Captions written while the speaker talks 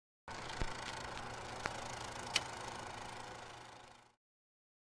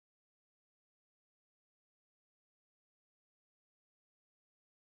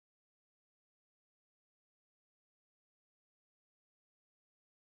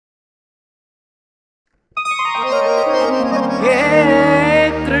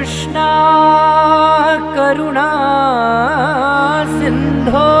करुणा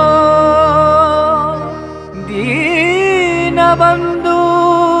सिंधो दीनबंधु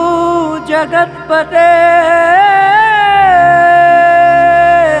जगतपते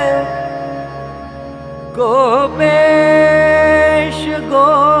गोपेश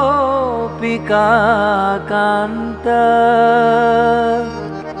गोपिका कांत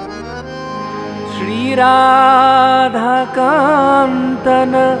श्री राधा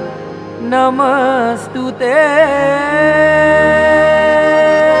कांतन नमस्तुते।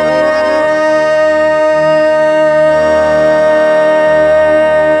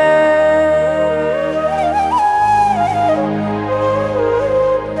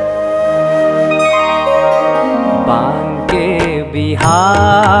 बांके बिहारी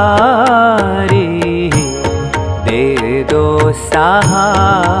दे दो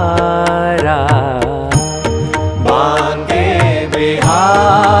सहारा। बांके बिहारी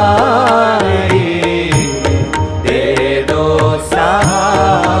दे दो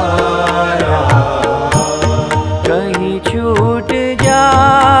सहारा। कहीं छूट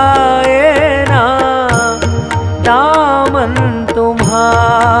जाए ना दामन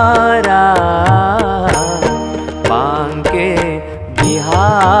तुम्हारा। बांके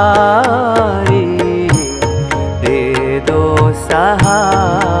बिहारी दे दो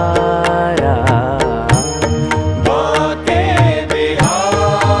सहारा। बांके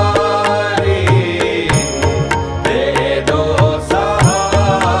बिहारी दे दो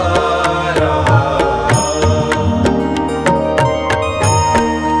सहारा।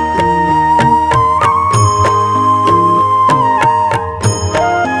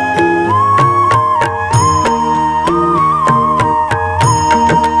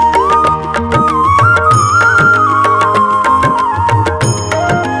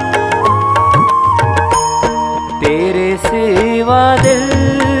 तेरे सिवा दिल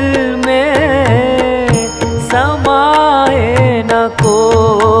में समाए न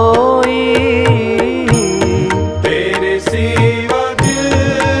कोई। तेरे सिवा दिल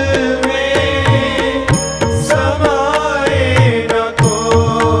में समाए न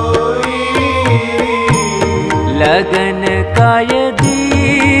कोई। लगन का ये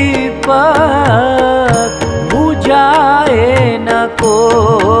दीपक बुझाए न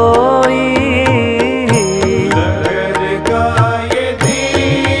कोई।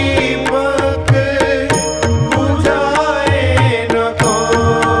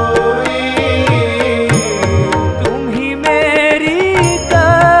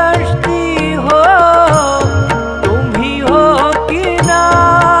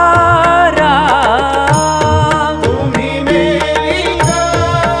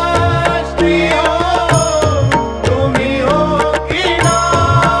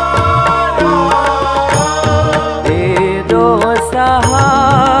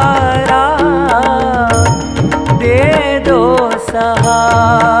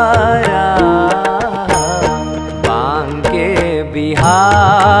 सहारा। बांके बिहारी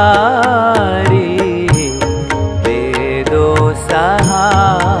दे दो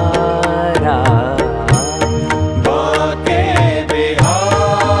सहारा। बांके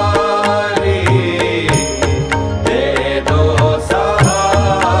बिहारी दे दो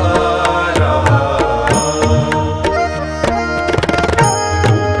सहारा।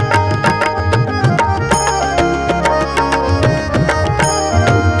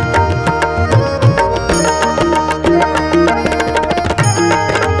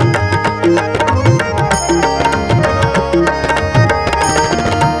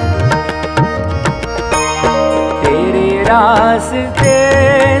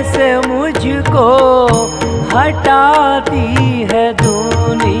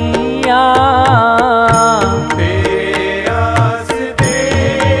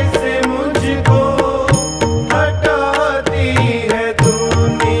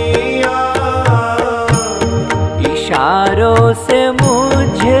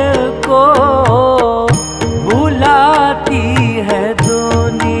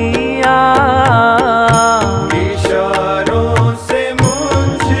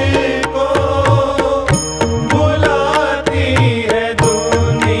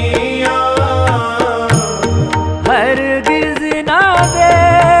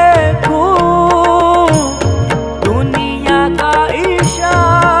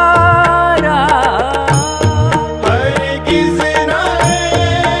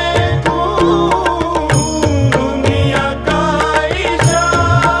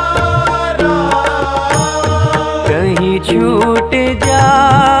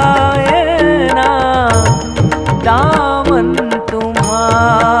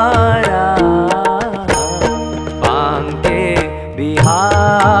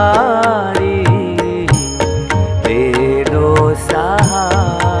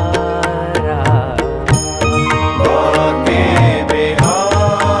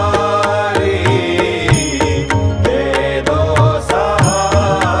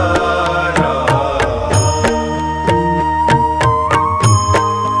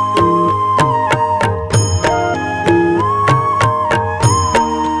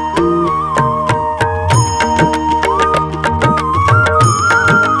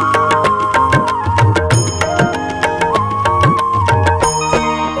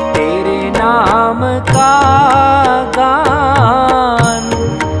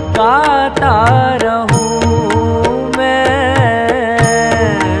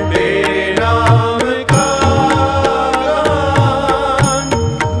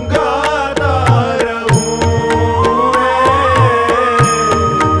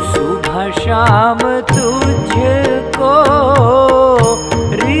 नाम तुझको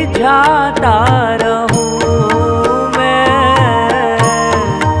रिझाता रहूं मैं,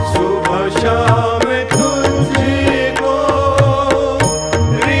 सुबह शाम तुझको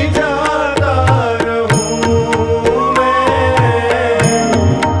रिझाता रहूं मैं,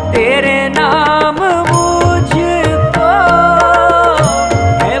 तेरे नाम मुझको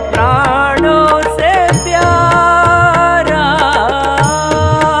है प्राणों से प्यारा,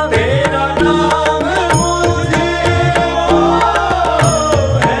 तेरा नाम मुझको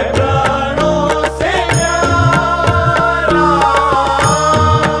है प्राणों से प्यारा,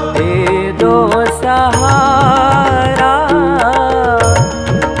 दे दो सहारा,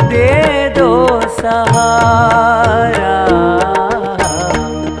 दे दो सहारा।